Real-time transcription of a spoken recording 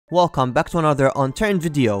Welcome back to another Unturned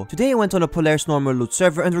video. Today I went on a Polaris normal loot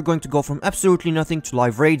server and we're going to go from absolutely nothing to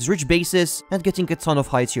live raids, rich bases, and getting a ton of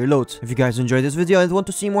high tier loot. If you guys enjoyed this video and want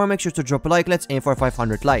to see more, make sure to drop a like. Let's aim for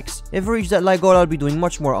 500 likes. If we reach that like goal, I'll be doing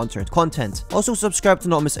much more Unturned content. Also subscribe to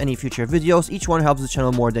not miss any future videos, each one helps the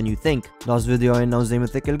channel more than you think. Last video I announced a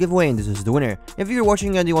mythical giveaway and this is the winner. If you're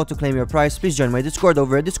watching and you want to claim your prize, please join my Discord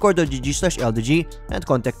over at discord.gg/LDG and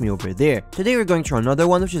contact me over there. Today we're going to another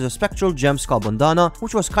one, which is a spectral gem skull bandana,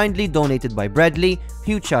 which was kindly donated by Bradley.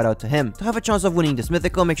 Huge shout out to him. To have a chance of winning this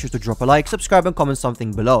mythical, make sure to drop a like, subscribe and comment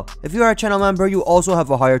something below. If you are a channel member, you also have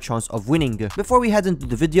a higher chance of winning. Before we head into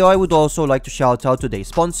the video, I would also like to shout out today's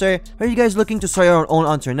sponsor. Are you guys looking to start your own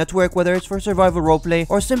Unturned network, whether it's for survival roleplay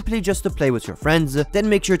or simply just to play with your friends? Then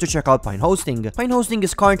make sure to check out Pine Hosting. Pine Hosting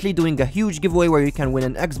is currently doing a huge giveaway where you can win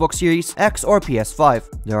an Xbox Series X or PS5.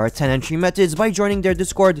 There are 10 entry methods. By joining their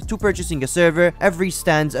Discord to purchasing a server, every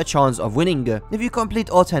stands a chance of winning. If you complete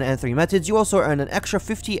all 10 entry methods, you also earn an extra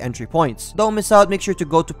 50 entry points. Don't miss out, make sure to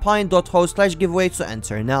go to pine.host/giveaway to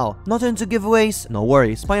enter now. Not into giveaways? No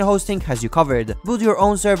worries, Pine Hosting has you covered. Build your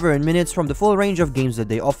own server in minutes from the full range of games that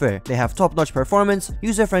they offer. They have top-notch performance,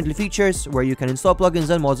 user-friendly features where you can install plugins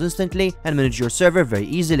and mods instantly and manage your server very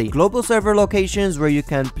easily. Global server locations where you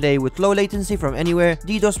can play with low latency from anywhere,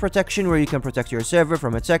 DDoS protection where you can protect your server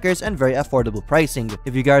from attackers, and very affordable pricing.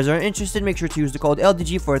 If you guys are interested, make sure to use the code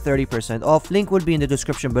LDG for 30% off. Link will be in the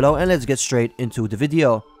description below, and let's get straight into the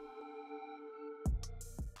video.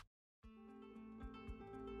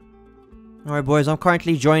 Alright boys, I'm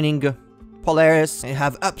currently joining Polaris. I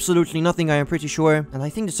have absolutely nothing, I am pretty sure. And I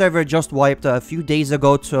think the server just wiped a few days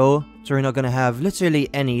ago too. So we're not gonna have literally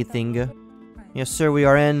anything. Yes sir, we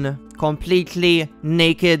are in. Completely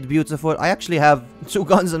naked, beautiful. I actually have 2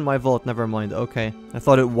 guns in my vault, never mind, okay. I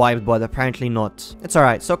thought it wiped, but apparently not. It's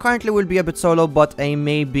alright, so currently we'll be a bit solo, but I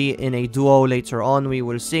may be in a duo later on, we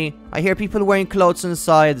will see. I hear people wearing clothes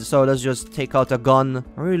inside, so let's just take out a gun.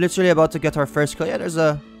 Are we literally about to get our first kill? Yeah, there's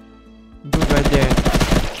a dude right there.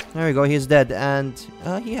 There we go, he's dead, and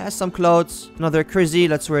he has some clothes. Another crazy,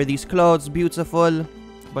 let's wear these clothes, beautiful.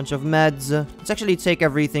 Bunch of meds. Let's actually take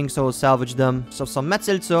everything, so we'll salvage them. So some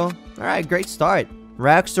metal too. Alright, great start.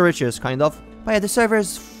 Rags to riches, kind of. But yeah, the server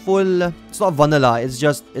is full. It's not vanilla, it's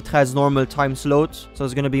just, it has normal times loot. So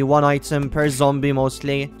it's gonna be 1 item per zombie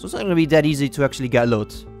mostly. So it's not gonna be that easy to actually get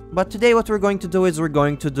loot. But today what we're going to do is we're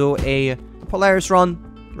going to do a Polaris run.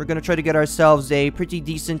 We're gonna try to get ourselves a pretty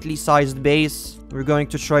decently sized base. We're going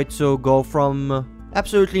to try to go from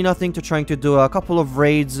absolutely nothing to trying to do a couple of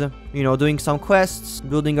raids, you know, doing some quests,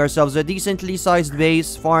 building ourselves a decently sized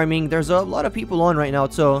base, farming. There's a lot of people on right now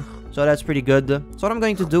too, so that's pretty good. So what I'm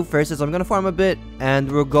going to do first is I'm gonna farm a bit and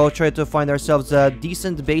we'll go try to find ourselves a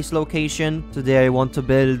decent base location. Today I want to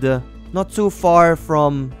build not too far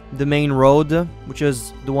from the main road, which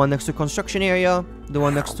is the one next to construction area, the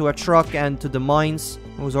one next to a truck, and to the mines.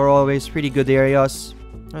 Those are always pretty good areas.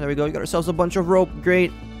 And there we go, we got ourselves a bunch of rope,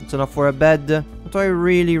 great. It's enough for a bed. What do I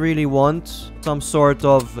really want? Some sort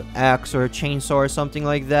of axe or chainsaw or something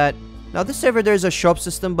like that. Now this server, there's a shop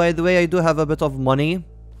system, by the way. I do have a bit of money.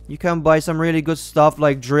 You can buy some really good stuff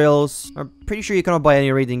like drills. I'm pretty sure you cannot buy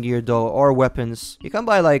any raiding gear though, or weapons. You can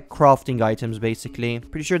buy like crafting items basically.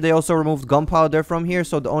 Pretty sure they also removed gunpowder from here,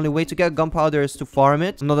 so the only way to get gunpowder is to farm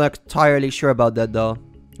it. I'm not entirely sure about that though.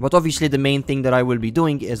 But obviously the main thing that I will be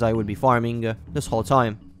doing is I will be farming this whole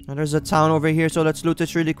time. And there's a town over here, so let's loot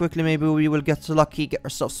it really quickly. Maybe we will get lucky, get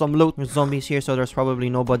ourselves some loot. There's zombies here, so there's probably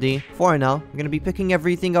nobody. For now, I'm gonna be picking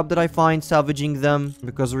everything up that I find, salvaging them,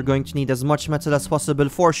 because we're going to need as much metal as possible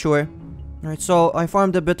for sure. Alright, so I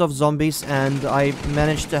farmed a bit of zombies, and I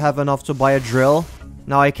managed to have enough to buy a drill.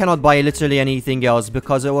 Now, I cannot buy literally anything else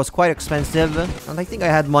because it was quite expensive, and I think I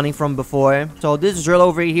had money from before. So this drill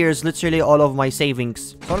over here is literally all of my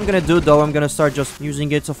savings. So what I'm gonna do though, I'm gonna start just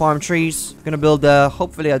using it to farm trees. I'm gonna build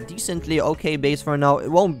hopefully a decently okay base for now. It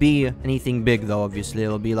won't be anything big though, obviously.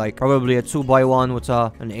 It'll be like probably a 2x1 with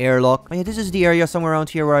an airlock. But yeah, this is the area somewhere around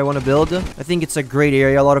here where I want to build. I think it's a great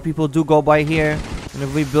area. A lot of people do go by here. And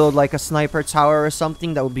if we build like a sniper tower or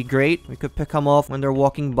something, that would be great. We could pick them off when they're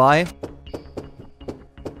walking by.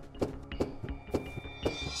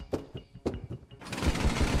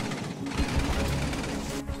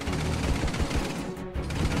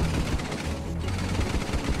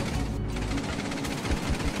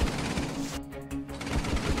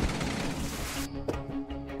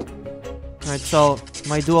 Alright, so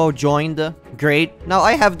my duo joined. Great. Now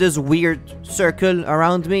I have this weird circle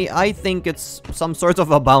around me. I think it's some sort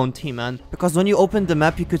of a bounty, man. Because when you open the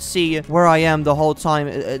map, you could see where I am the whole time.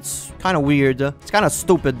 It's kind of weird. It's kind of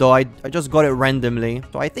stupid, though. I just got it randomly.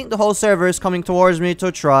 So I think the whole server is coming towards me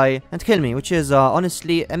to try and kill me, which is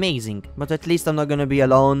honestly amazing. But at least I'm not gonna be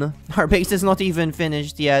alone. Our base is not even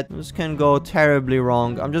finished yet. This can go terribly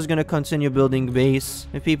wrong. I'm just gonna continue building base.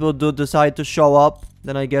 If people do decide to show up,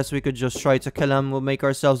 then I guess we could just try to kill them. We'll make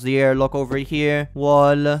ourselves the airlock over here.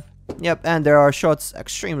 Wall. Yep, and there are shots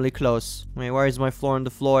extremely close. Wait, where is my floor on the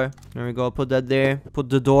floor? There we go, put that there. Put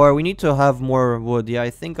the door. We need to have more wood. Yeah, I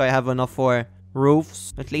think I have enough for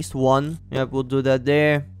roofs. At least one. Yep, we'll do that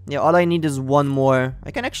there. Yeah, all I need is one more. I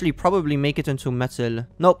can actually probably make it into metal.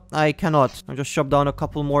 Nope, I cannot. I'll just chop down a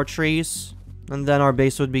couple more trees. And then our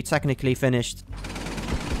base would be technically finished.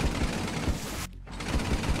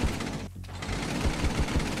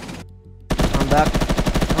 I'm back.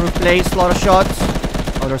 Roof place, a lot of shots.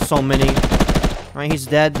 Oh, there's so many. Alright, he's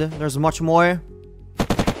dead. There's much more.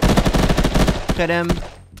 Hit him.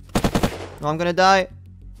 Oh, I'm gonna die.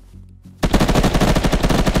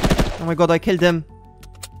 Oh my god, I killed him.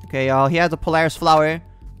 Okay, he had a Polaris flower.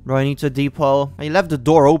 Bro, I need to depot. I left the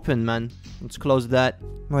door open, man. Let's close that.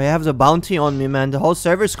 Bro, I have the bounty on me, man. The whole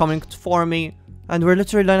server is coming for me. And we're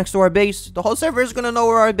literally next to our base. The whole server is gonna know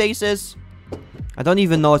where our base is. I don't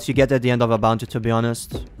even know what you get at the end of a bounty, to be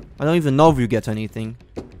honest. I don't even know if you get anything.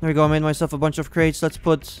 There we go, I made myself a bunch of crates. Let's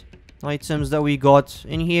put items that we got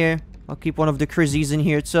in here. I'll keep one of the crizzies in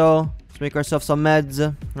here too. Let's make ourselves some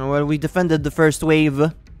meds. Well, we defended the first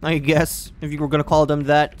wave, I guess, if you were gonna call them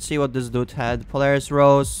that. See what this dude had. Polaris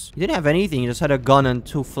Rose. He didn't have anything, he just had a gun and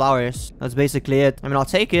 2 flowers. That's basically it. I mean, I'll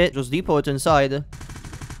take it. Just depot it inside.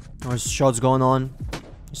 There's shots going on.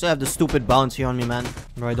 I still have the stupid bounty on me, man.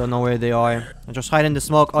 Bro, I don't know where they are. I just hide in the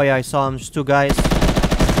smoke. Oh yeah, I saw him. There's 2 guys.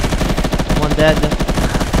 One dead.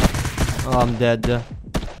 Oh, I'm dead.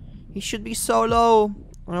 He should be so low.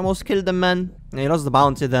 I almost killed him, man. Yeah, he lost the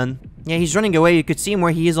bounty then. Yeah, he's running away. You could see him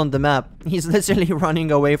where he is on the map. He's literally running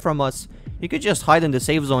away from us. You could just hide in the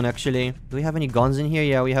safe zone, actually. Do we have any guns in here?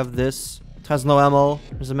 Yeah, we have this. It has no ammo.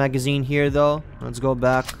 There's a magazine here, though. Let's go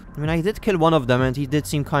back. I mean, I did kill one of them, and he did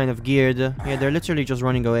seem kind of geared. Yeah, they're literally just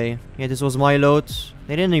running away. Yeah, this was my loot.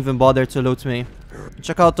 They didn't even bother to loot me.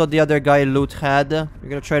 Check out what the other guy loot had. We're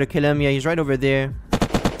gonna try to kill him. Yeah, he's right over there.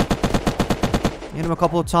 Hit him a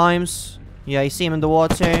couple of times. Yeah, I see him in the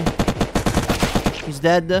water. He's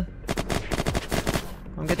dead.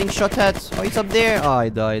 I'm getting shot at. Oh, he's up there. Oh, I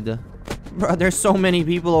died. Bro, there's so many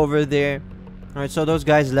people over there. Alright, so those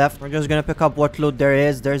guys left. We're just gonna pick up what loot there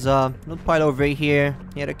is. There's a loot pile over here.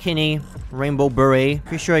 He had a Kinney. Rainbow beret.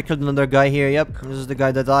 Pretty sure I killed another guy here. Yep, this is the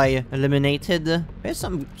guy that I eliminated. There's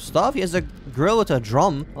some stuff. He has a grill with a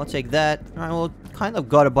drum. I'll take that. Alright, well, kind of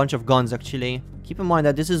got a bunch of guns, actually. Keep in mind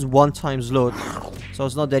that this is 1 times loot. So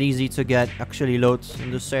it's not that easy to get actually loot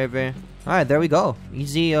in the server. Alright, there we go.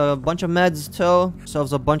 Easy, a bunch of meds too.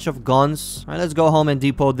 Ourselves a bunch of guns. Alright, let's go home and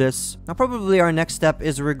depot this. Now, probably our next step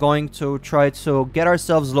is we're going to try to get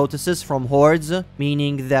ourselves lotuses from hordes.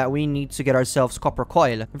 Meaning that we need to get ourselves copper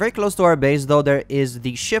coil. Very close to our base, though, there is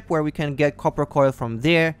the ship where we can get copper coil from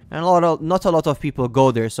there. And not a lot of people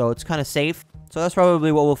go there, so it's kind of safe. So that's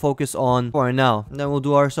probably what we'll focus on for now. And then we'll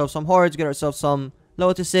do ourselves some hordes, get ourselves some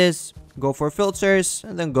lotuses, go for filters,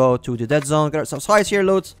 and then go to the dead zone, get ourselves high tier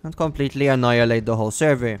loot, and completely annihilate the whole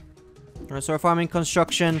server. Alright, so we're farming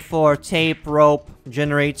construction for tape, rope,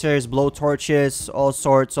 generators, blowtorches, all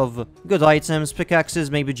sorts of good items, pickaxes,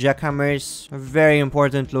 maybe jackhammers. Very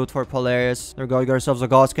important loot for Polaris. There we go, get ourselves a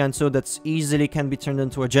gas can too that's easily can be turned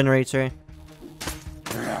into a generator.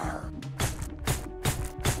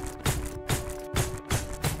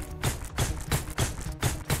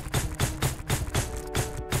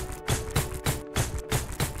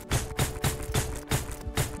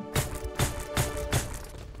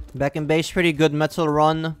 Back in base, pretty good metal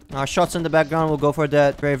run. Shots in the background, we'll go for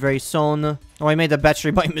that very, very soon. Oh, I made a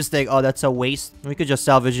battery by mistake. Oh, that's a waste. We could just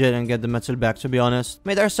salvage it and get the metal back, to be honest.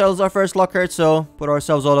 Made ourselves our first locker, so put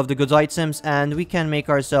ourselves all of the good items, and we can make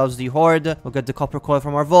ourselves the horde. We'll get the copper coil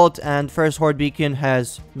from our vault, and first horde beacon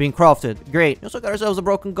has been crafted. Great. We also got ourselves a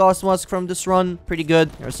broken gas mask from this run. Pretty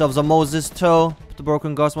good. Got ourselves a Moses toe. Put the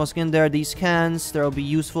broken gas mask in there. These cans, they'll be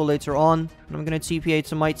useful later on. And I'm gonna TPA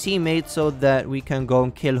to my teammate so that we can go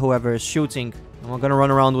and kill whoever is shooting. And we're gonna run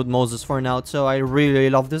around with Moses for now, so I really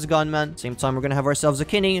love this gun, man. Same time, we're gonna have ourselves a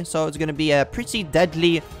Kinney, so it's gonna be a pretty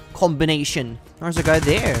deadly combination. There's a guy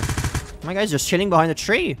there. My guy's just chilling behind a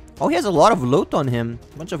tree. Oh, he has a lot of loot on him.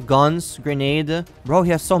 A bunch of guns, grenade. Bro, he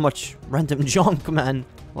has so much random junk, man.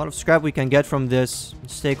 A lot of scrap we can get from this.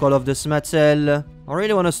 Let's take all of this metal. I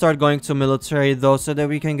really want to start going to military though, so that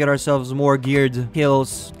we can get ourselves more geared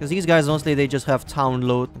kills. Because these guys, mostly they just have town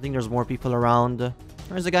loot. I think there's more people around.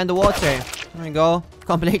 There's a guy in the water. There we go.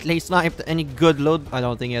 Completely sniped. Any good loot? I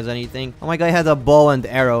don't think he has anything. Oh, my guy had a bow and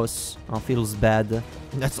arrows. Oh, feels bad.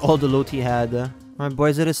 That's all the loot he had. Alright,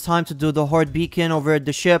 boys, it is time to do the Horde beacon over at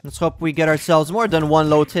the ship. Let's hope we get ourselves more than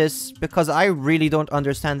one Lotus, because I really don't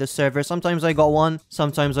understand this server. Sometimes I got one,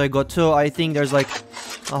 sometimes I got two. I think there's like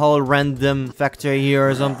a whole random factor here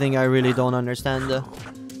or something I really don't understand.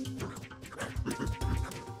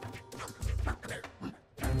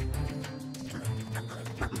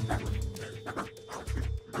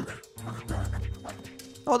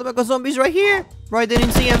 Oh, the mega zombie's right here! Right, they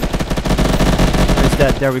didn't see him. Where's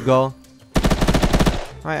that? There we go.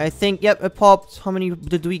 Alright, I think, yep, it popped. How many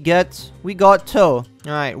did we get? We got 2.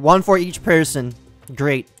 Alright, 1 for each person.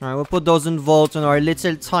 Great. Alright, we'll put those in vault in our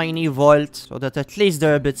little tiny vault, so that at least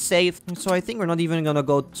they're a bit safe. So I think we're not even gonna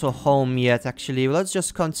go to home yet, actually. Let's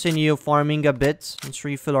just continue farming a bit. Let's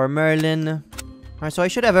refill our Merlin. Alright, so I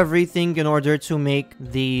should have everything in order to make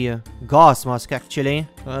the gas mask, actually.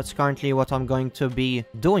 So that's currently what I'm going to be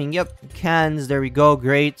doing. Yep, cans, there we go,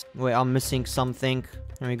 great. Wait, I'm missing something.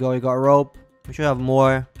 There we go, we got rope. We should have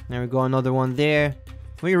more. There we go, another one there.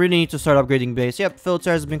 We really need to start upgrading base. Yep,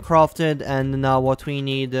 filter has been crafted, and now what we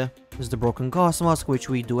need is the broken gas mask, which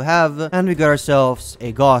we do have. And we got ourselves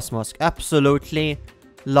a gas mask. Absolutely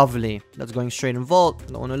lovely. That's going straight in vault.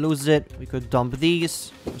 Don't want to lose it. We could dump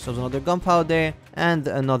these. Ourselves another gunpowder and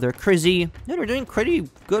another Crizzy. Yeah, we're doing pretty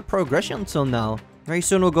good progression until now. Very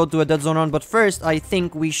soon we'll go to a dead zone run, but first I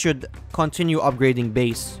think we should continue upgrading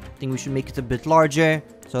base. I think we should make it a bit larger,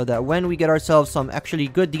 so that when we get ourselves some actually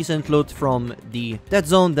good, decent loot from the dead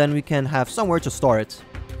zone, then we can have somewhere to store it.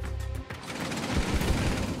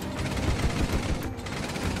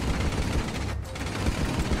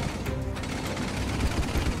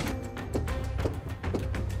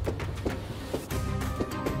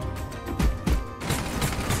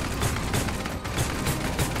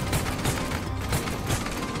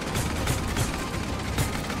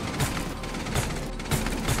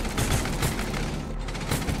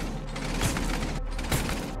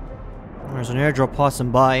 There's an airdrop passing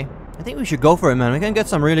by. I think we should go for it, man. We can get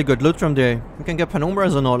some really good loot from there. We can get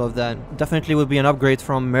penumbras and all of that. Definitely would be an upgrade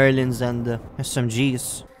from Merlins and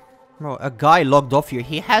SMGs. Bro, a guy logged off here.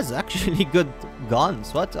 He has actually good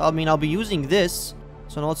guns. What? I mean, I'll be using this.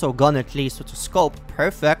 So also a gun at least with a scope.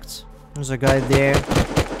 Perfect. There's a guy there.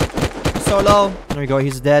 Solo. There we go.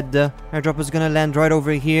 He's dead. Airdrop is gonna land right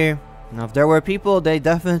over here. Now, if there were people, they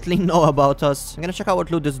definitely know about us. I'm gonna check out what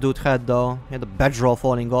loot this dude had, though. He had a bedroll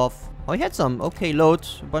falling off. Oh, he had some okay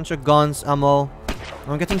loot. A bunch of guns, ammo.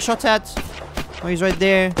 I'm getting shot at. Oh, he's right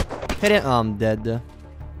there. Hit him. Oh, I'm dead.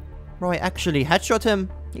 Bro, I actually headshot him.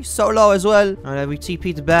 He's so low as well. Alright, we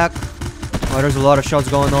TP'd back. Oh, there's a lot of shots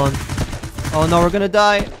going on. Oh no, we're gonna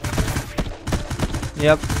die.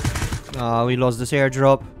 Yep. Ah, we lost this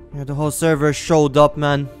airdrop. Yeah, the whole server showed up,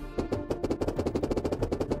 man.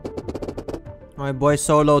 Alright, boy,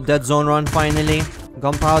 solo. Dead zone run, finally.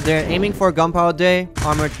 Gunpowder. Aiming for gunpowder.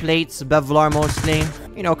 Armored plates. Bevlar mostly.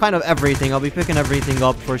 You know, kind of everything. I'll be picking everything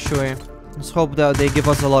up for sure. Let's hope that they give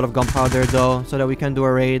us a lot of gunpowder though, so that we can do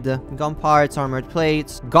a raid. Gun parts, armored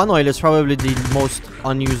plates. Gun oil is probably the most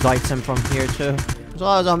unused item from here too. There's a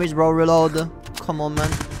lot of zombies, bro. Reload. Come on, man.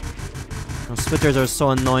 Those spitters are so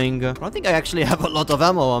annoying. I don't think I actually have a lot of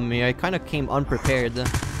ammo on me. I kind of came unprepared.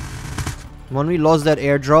 When we lost that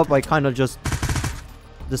airdrop, I kind of just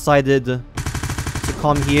decided to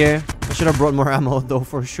come here. I should have brought more ammo though,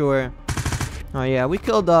 for sure. Oh yeah, we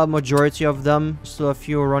killed the majority of them. Still a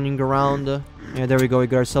few running around. Yeah, there we go. We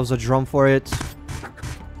got ourselves a drum for it.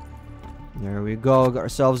 There we go. Got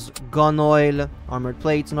ourselves gun oil, armored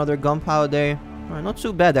plates, another gunpowder. Alright, not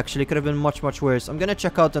too bad actually. Could have been much, much worse. I'm gonna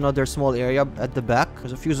check out another small area at the back.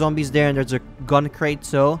 There's a few zombies there and there's a gun crate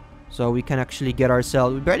too. So we can actually get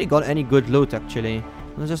ourselves... We barely got any good loot actually.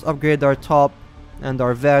 Let's just upgrade our top and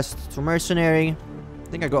our vest to mercenary. I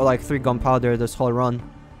think I got like 3 gunpowder this whole run.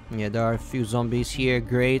 Yeah, there are a few zombies here.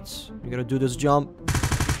 Great. We gotta do this jump.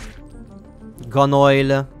 Gun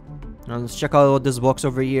oil. Now let's check out what this box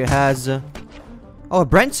over here has. Oh, a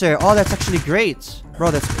Brentzer. Oh, that's actually great.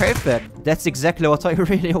 Bro, that's perfect. That's exactly what I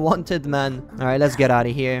really wanted, man. Alright, let's get out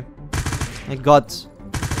of here. I got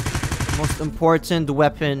the most important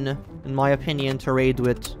weapon, in my opinion, to raid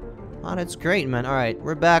with. Oh, that's great, man. Alright,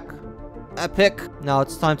 we're back. Epic. Now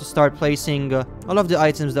it's time to start placing all of the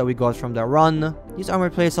items that we got from that run. These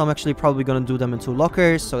armored plates, I'm actually probably gonna do them into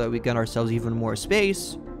lockers so that we get ourselves even more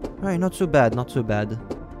space. Alright, not too bad, not too bad.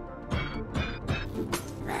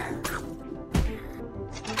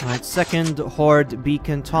 Alright, second horde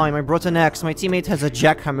beacon time. I brought an axe. My teammate has a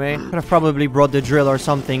jackhammer. Could have probably brought the drill or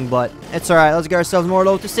something, but it's alright. Let's get ourselves more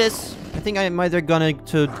lotuses. I think I'm either gonna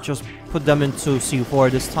to just put them into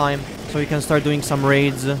C4 this time, so we can start doing some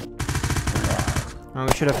raids. We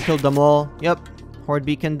should have killed them all. Yep. Horde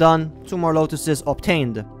beacon done. 2 more lotuses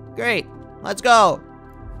obtained. Great. Let's go.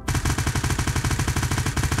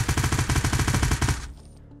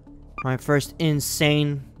 My first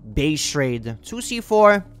insane base raid. 2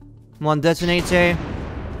 C4. 1 detonator.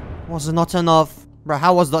 Was not enough. Bruh,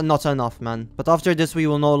 how was that not enough, man? But after this, we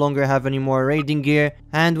will no longer have any more raiding gear.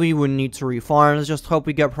 And we would need to refarm. Let's just hope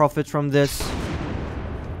we get profit from this.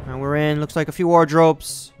 And we're in. Looks like a few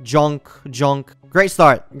wardrobes. Junk. Great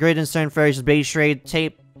start. Great Insane Fairies base raid.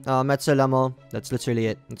 Tape. Metzel ammo. That's literally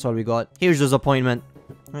it. That's all we got. Huge disappointment.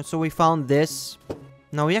 Alright, so we found this.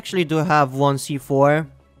 Now, we actually do have 1 C4.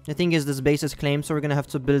 The thing is, this base is claimed, so we're gonna have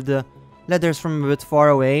to build the leathers from a bit far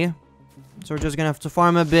away. So we're just gonna have to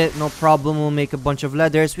farm a bit, no problem. We'll make a bunch of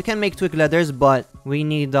leathers. We can make twig leathers, but we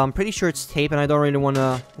need, I'm pretty sure it's tape, and I don't really want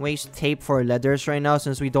to waste tape for leathers right now,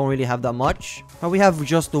 since we don't really have that much. But we have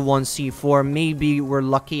just the 1 C4. Maybe we're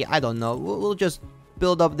lucky. I don't know. We'll just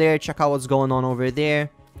build up there, check out what's going on over there.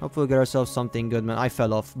 Hopefully we'll get ourselves something good, man. I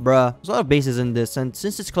fell off. Bruh. There's a lot of bases in this, and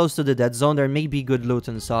since it's close to the dead zone, there may be good loot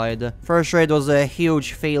inside. First raid was a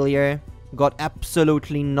huge failure. Got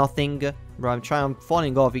absolutely nothing. Bro, I'm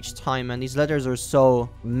falling off each time, and these ladders are so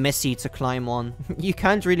messy to climb on. You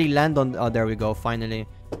can't really land on... Oh, there we go, finally.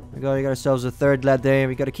 We got ourselves a 3rd ladder.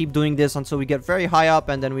 We gotta keep doing this until we get very high up,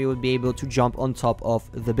 and then we will be able to jump on top of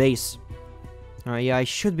the base. Alright, yeah, I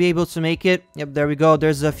should be able to make it. Yep, there we go.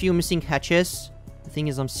 There's a few missing hatches. The thing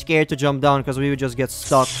is, I'm scared to jump down because we would just get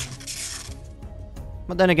stuck.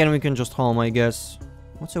 But then again, we can just home, I guess.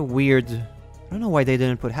 What's a weird... I don't know why they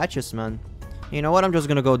didn't put hatches, man. You know what? I'm just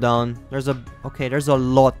gonna go down. There's a... Okay, there's a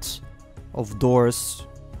lot of doors.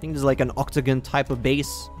 I think there's like an octagon type of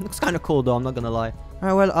base. Looks kind of cool, though. I'm not gonna lie.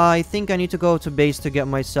 Alright, well, I think I need to go to base to get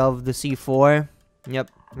myself the C4.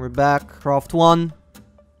 Yep, we're back. Craft 1.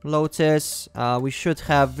 Lotus. We should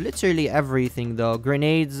have literally everything, though.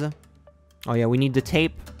 Grenades. Oh yeah, we need the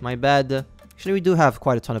tape. My bad. Actually, we do have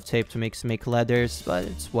quite a ton of tape to make leathers, but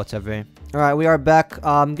it's whatever. Alright, we are back.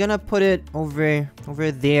 I'm gonna put it over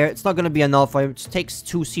there. It's not gonna be enough. It takes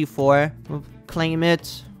 2 C4. We'll claim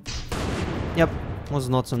it. Yep, was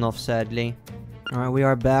not enough, sadly. Alright, we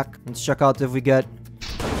are back. Let's check out if we get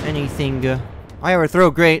anything. Overthrow,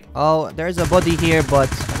 great. Oh, there's a body here, but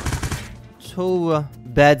 2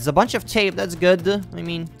 beds, a bunch of tape. That's good. I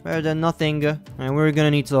mean, better than nothing. And we're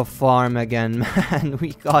gonna need to farm again, man.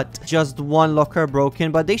 We got just 1 locker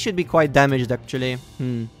broken, but they should be quite damaged, actually.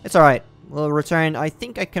 It's alright. We'll return. I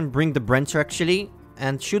think I can bring the Brenter, actually,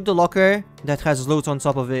 and shoot the locker that has loot on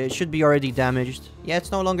top of it. It should be already damaged. Yeah,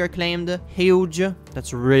 it's no longer claimed. Huge.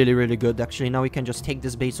 That's really, really good, actually. Now we can just take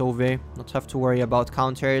this base over. Not have to worry about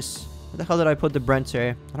counters. Where the hell did I put the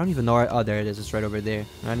Brenter? I don't even know where... Oh, there it is. It's right over there.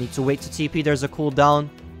 I need to wait to TP. There's a cooldown.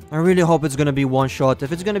 I really hope it's gonna be 1 shot.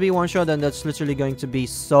 If it's gonna be 1 shot, then that's literally going to be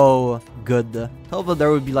so good. Hopefully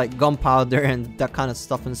there would be like gunpowder and that kind of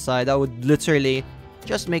stuff inside. That would literally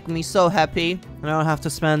just make me so happy. And I don't have to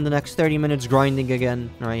spend the next 30 minutes grinding again.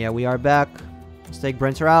 Alright, yeah, we are back. Let's take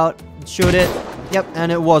Brenter out. Let's shoot it. Yep,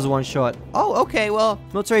 and it was 1 shot. Oh, okay, well,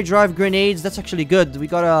 military drive grenades. That's actually good. We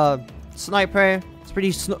got a sniper.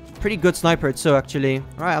 Pretty good sniper too, actually.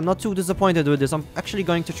 Alright, I'm not too disappointed with this. I'm actually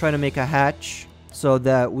going to try to make a hatch so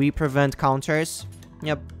that we prevent counters.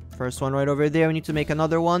 Yep, first one right over there. We need to make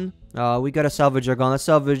another one. We gotta salvage a gun. Let's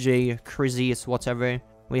salvage a Crisis, whatever.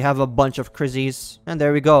 We have a bunch of Crisis. And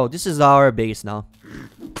there we go. This is our base now.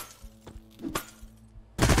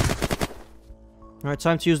 Alright,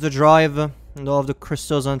 time to use the drive. And all of the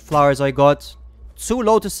crystals and flowers I got. 2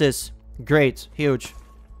 lotuses. Great, huge.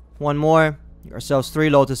 1 more. Ourselves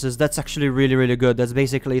 3 lotuses. That's actually really, really good. That's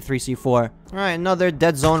basically 3 C4. Alright, another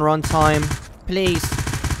dead zone run time. Please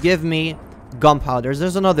give me gunpowders.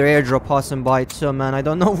 There's another airdrop passing by too, man. I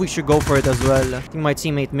don't know if we should go for it as well. I think my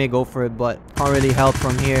teammate may go for it, but can't really help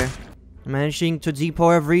from here. I'm managing to depot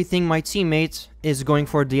everything. My teammate is going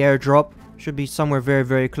for the airdrop. Should be somewhere very,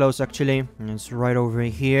 very close, actually. And it's right over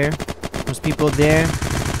here. There's people there.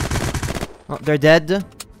 Oh, they're dead.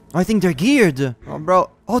 I think they're geared. Oh,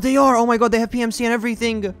 bro. Oh, they are. Oh my god, they have PMC and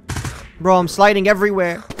everything. Bro, I'm sliding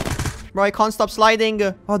everywhere. Bro, I can't stop sliding.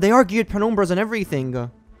 Oh, they are geared penumbras and everything.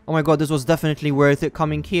 Oh my god, this was definitely worth it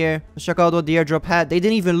coming here. Let's check out what the airdrop had. They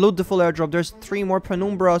didn't even loot the full airdrop. There's 3 more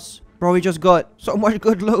penumbras. Bro, we just got so much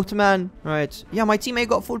good loot, man. Right. Yeah, my teammate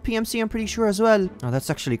got full PMC, I'm pretty sure, as well. Oh, that's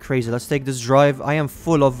actually crazy. Let's take this drive. I am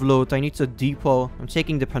full of loot. I need to depot. I'm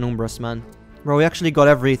taking the penumbras, man. Bro, we actually got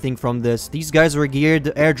everything from this. These guys were geared.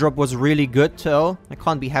 The airdrop was really good too. I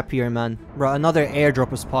can't be happier, man. Bro, another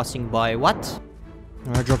airdrop was passing by. What?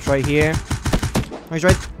 Airdrop's right here. Oh, he's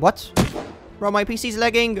right. What? Bro, my PC's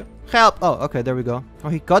lagging. Help. Oh, okay, there we go. Oh,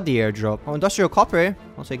 he got the airdrop. Oh, industrial copper.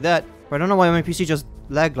 I'll take that. But I don't know why my PC just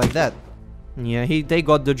lagged like that. Yeah, they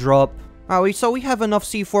got the drop. Alright, so we have enough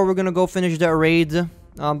C4. We're gonna go finish that raid.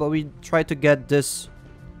 But we tried to get this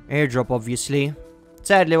airdrop, obviously.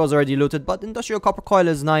 Sadly, it was already looted, but industrial copper coil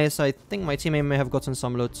is nice. I think my teammate may have gotten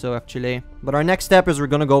some loot, so actually. But our next step is we're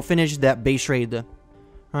gonna go finish that base raid.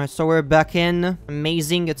 Alright, so we're back in.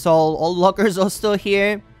 Amazing. It's all lockers are still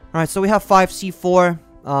here. Alright, so we have 5 C4.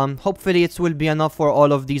 Hopefully it will be enough for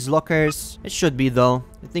all of these lockers. It should be, though.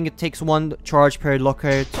 I think it takes 1 charge per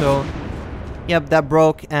locker, so... Yep, that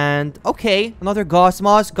broke. And okay, another gas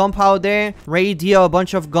mask, gunpowder, radio, a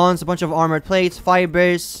bunch of guns, a bunch of armored plates,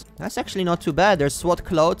 fibers. That's actually not too bad. There's SWAT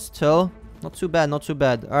clothes too. Not too bad, not too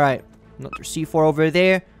bad. Alright, another C4 over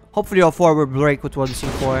there. Hopefully all 4 will break with 1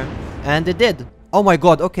 C4. And it did. Oh my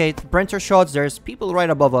god, okay, Brenter shots. There's people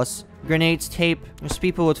right above us. Grenades, tape. There's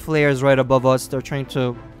people with flares right above us. They're trying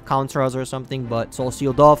to counter us or something, but it's all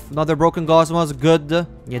sealed off. Another broken gas mask, good.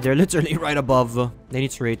 Yeah, they're literally right above. They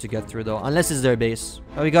need to raid to get through though, unless it's their base.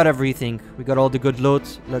 But we got everything. We got all the good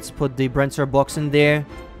loot. Let's put the Brenter box in there.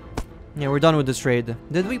 Yeah, we're done with this raid.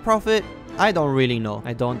 Did we profit? I don't really know.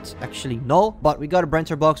 I don't actually know, but we got a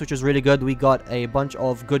Brenter box, which is really good. We got a bunch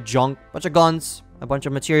of good junk, bunch of guns, a bunch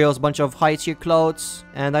of materials, bunch of high tier clothes,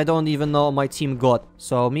 and I don't even know what my team got.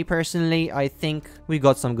 So me personally, I think we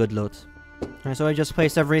got some good loot. Alright, so I just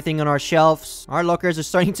placed everything on our shelves. Our lockers are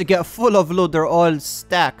starting to get full of loot. They're all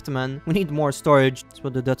stacked, man. We need more storage. Let's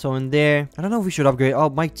put the Detto in there. I don't know if we should upgrade. Oh,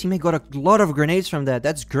 my teammate got a lot of grenades from that.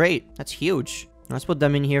 That's great. That's huge. Let's put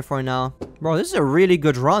them in here for now. Bro, this is a really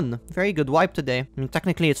good run. Very good wipe today. I mean,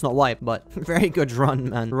 technically it's not wipe, but very good run,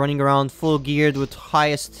 man. Running around full geared with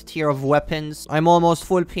highest tier of weapons. I'm almost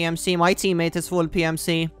full PMC. My teammate is full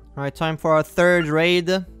PMC. Alright, time for our 3rd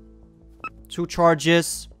raid. 2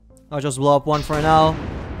 charges. I'll just blow up 1 for now.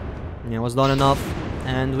 Yeah, it was not enough.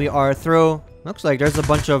 And we are through. Looks like there's a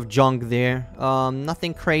bunch of junk there.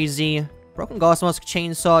 Nothing crazy. Broken gas mask,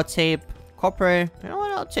 chainsaw, tape, copper. You know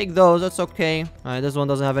what? I'll take those. That's okay. Alright, this one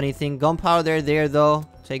doesn't have anything. Gunpowder there, though.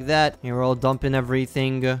 Take that. Here, we're all dumping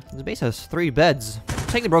everything. This base has 3 beds.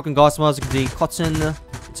 Take the broken gas mask, the cotton.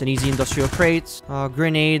 It's an easy industrial crate.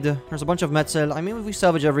 Grenade. There's a bunch of metal. I mean, if we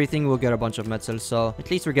salvage everything, we'll get a bunch of metal. So, at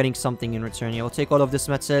least we're getting something in return. Yeah, we'll take all of this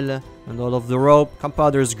metal and all of the rope.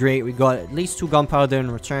 Gunpowder is great. We got at least 2 gunpowder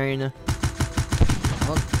in return.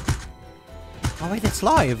 Oh, wait, it's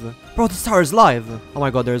live. Bro, this tower is live. Oh my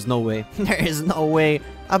god, there's no way. There is no way.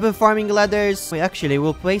 I've been farming ladders. Wait, actually,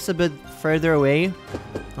 we'll place a bit further away.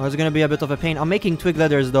 Oh, it's gonna be a bit of a pain. I'm making twig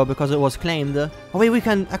ladders, though, because it was claimed. Oh, wait, we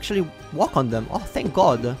can actually walk on them. Oh, thank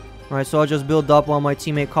god. Alright, so I'll just build up while my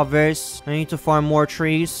teammate covers. I need to farm more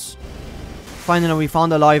trees. Finally, we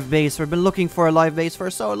found a live base. We've been looking for a live base for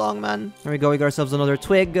so long, man. There we go. We got ourselves another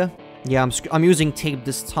twig. Yeah, I'm using tape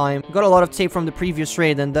this time. Got a lot of tape from the previous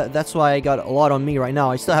raid, and that's why I got a lot on me right now.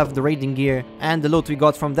 I still have the raiding gear and the loot we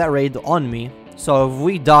got from that raid on me. So if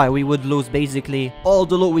we die, we would lose basically all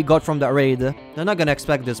the loot we got from that raid. They're not gonna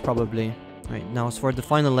expect this, probably. Right, now as for the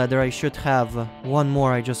final ladder, I should have 1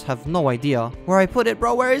 more. I just have no idea where I put it,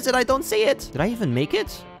 bro. Where is it? I don't see it. Did I even make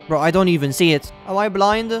it? Bro, I don't even see it. Am I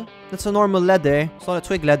blind? That's a normal ladder. It's not a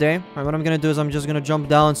twig ladder. Alright, what I'm gonna do is I'm just gonna jump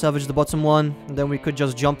down, salvage the bottom one, and then we could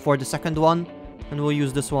just jump for the second one, and we'll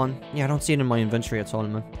use this one. Yeah, I don't see it in my inventory at all,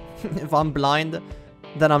 man. If I'm blind,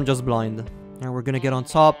 then I'm just blind. Alright, we're gonna get on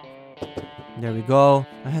top. There we go.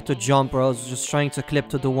 I had to jump, bro. I was just trying to clip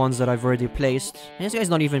to the ones that I've already placed. And this guy's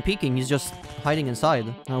not even peeking. He's just hiding inside.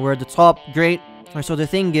 Now we're at the top. Great. Alright, so the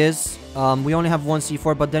thing is, we only have 1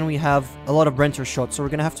 C4, but then we have a lot of Brenter shots. So we're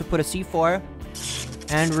gonna have to put a C4,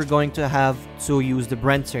 and we're going to have to use the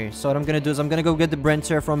Brenter. So what I'm gonna do is I'm gonna go get the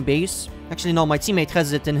Brenter from base. Actually, no, my teammate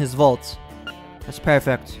has it in his vault. That's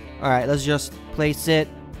perfect. Alright, let's just place it.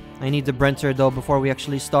 I need the Brenter, though, before we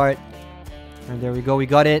actually start. And there we go, we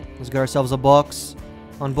got it. Let's get ourselves a box.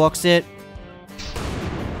 Unbox it.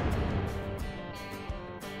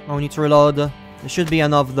 Oh, we need to reload. It should be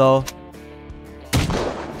enough, though.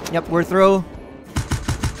 Yep, we're through.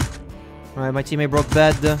 Alright, my teammate broke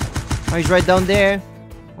bed. Oh, he's right down there.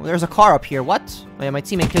 Oh, there's a car up here. What? Oh, yeah, my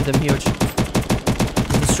teammate killed him. Huge.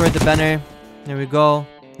 Destroyed the banner. There we go.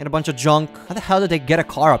 Get a bunch of junk. How the hell did they get a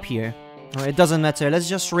car up here? Alright, it doesn't matter. Let's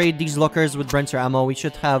just raid these lockers with Brenter ammo. We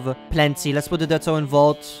should have plenty. Let's put the Detto in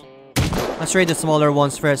vault. Let's raid the smaller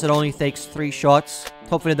ones first. It only takes 3 shots.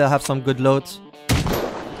 Hopefully they'll have some good loot.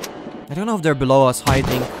 I don't know if they're below us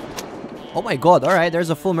hiding. Oh my god, alright, there's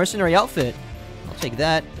a full mercenary outfit. I'll take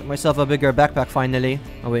that. Get myself a bigger backpack finally.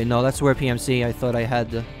 Oh wait, no, that's where PMC. I thought I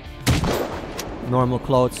had normal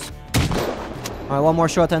clothes. Alright, one more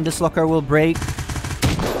shot and this locker will break.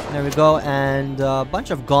 There we go, and a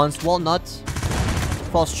bunch of guns, walnut,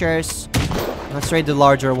 false chairs. Let's raid the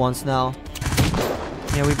larger ones now.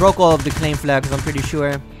 Yeah, we broke all of the claim flags, I'm pretty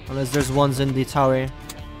sure. Unless there's ones in the tower.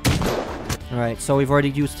 Alright, so we've already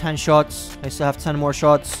used 10 shots. I still have 10 more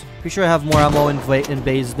shots. Pretty sure I have more ammo in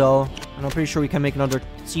base though. And I'm pretty sure we can make another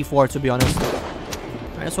C4 to be honest.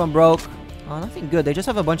 Alright, this one broke. Oh, nothing good. They just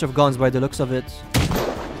have a bunch of guns by the looks of it.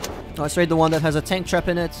 Oh, let's raid the one that has a tank trap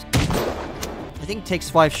in it. I think it takes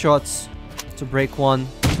 5 shots to break one.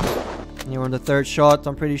 And you're on the 3rd shot,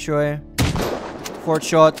 I'm pretty sure. 4th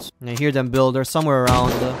shot. And I hear them build. They're somewhere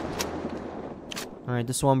around. Alright,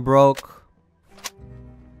 this one broke.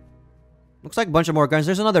 Looks like a bunch of more guns.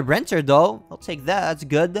 There's another Renter though. I'll take that. That's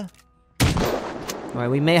good. Alright,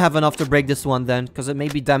 we may have enough to break this one then. Because it may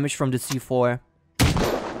be damaged from the C4.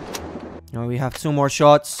 Alright, we have 2 more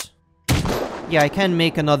shots. Yeah, I can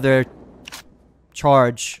make another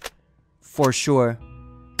charge. For sure.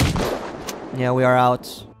 Yeah, we are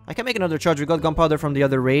out. I can make another charge. We got gunpowder from the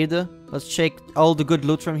other raid. Let's check all the good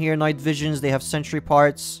loot from here. Night visions. They have sentry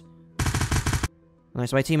parts.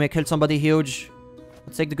 Nice. My teammate killed somebody huge.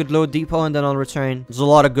 Let's take the good loot depot and then I'll return. There's a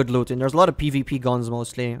lot of good loot and there's a lot of PvP guns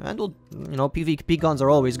mostly. And, we'll, you know, PvP guns are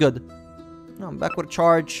always good. I'm back with a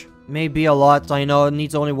charge. Maybe a lot. I know it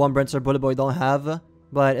needs only 1 Brenzer bullet, but we don't have.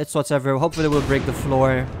 But it's whatever. Hopefully we'll break the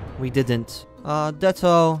floor. We didn't.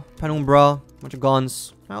 Detto, Penumbra, bunch of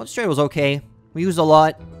guns. Well, this trade was okay. We used a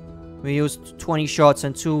lot. We used 20 shots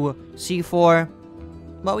and 2 C4.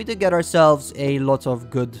 But we did get ourselves a lot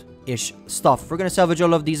of good-ish stuff. We're gonna salvage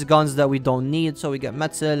all of these guns that we don't need. So we get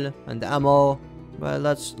metal and ammo. But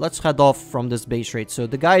let's head off from this base raid. So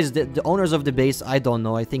the guys, the owners of the base, I don't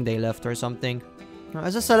know. I think they left or something.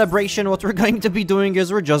 As a celebration, what we're going to be doing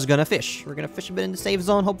is we're just gonna fish. We're gonna fish a bit in the safe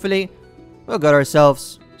zone, hopefully. We'll get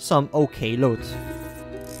ourselves some okay loot.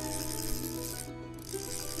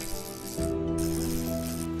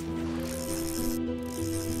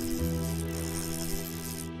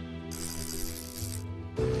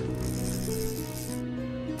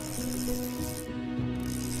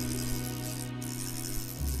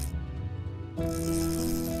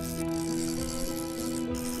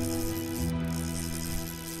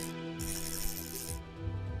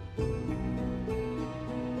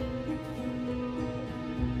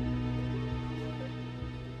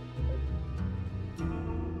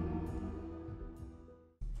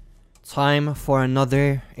 Time for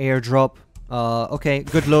another airdrop. Okay,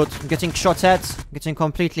 good loot. I'm getting shot at. Getting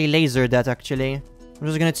completely lasered at, actually. I'm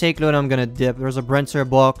just gonna take loot, I'm gonna dip. There's a Brenzer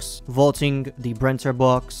box. Vaulting the Brenzer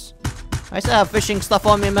box. I still have fishing stuff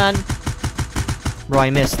on me, man. Bro, I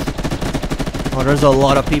missed. Oh, there's a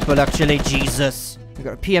lot of people, actually. Jesus. We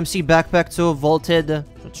got a PMC backpack, too. Vaulted.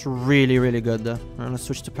 That's really, really good. Alright, let's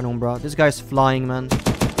switch to Penumbra. This guy's flying, man.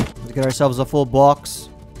 Let's get ourselves a full box.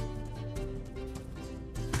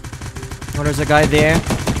 Oh, there's a guy there.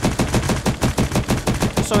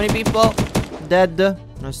 So many people. Dead.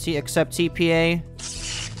 Let's see, except TPA.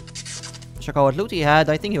 Check out what loot he had.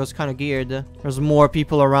 I think he was kind of geared. There's more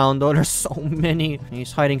people around. Oh, there's so many.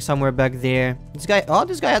 He's hiding somewhere back there. This guy, oh,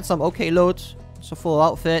 this guy had some okay loot. It's a full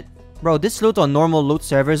outfit. Bro, this loot on normal loot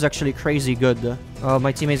server is actually crazy good. Oh,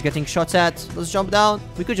 my teammate's getting shot at. Let's jump down.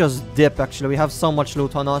 We could just dip, actually. We have so much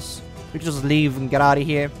loot on us. We could just leave and get out of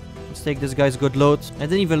here. Let's take this guy's good loot. I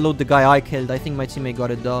didn't even loot the guy I killed. I think my teammate got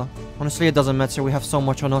it though. Honestly, it doesn't matter. We have so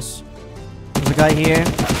much on us. There's a guy here.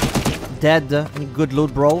 Dead. Any good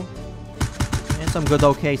loot, bro? And some good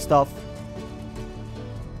okay stuff.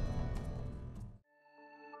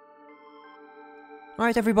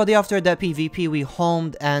 Alright everybody, after that PvP we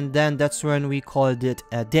homed and then that's when we called it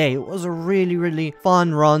a day. It was a really, really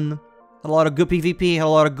fun run. A lot of good PvP, a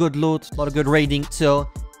lot of good loot, a lot of good raiding too.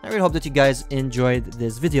 I really hope that you guys enjoyed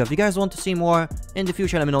this video. If you guys want to see more in the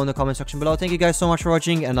future, let me know in the comment section below. Thank you guys so much for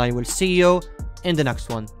watching, and I will see you in the next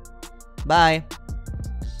one. Bye!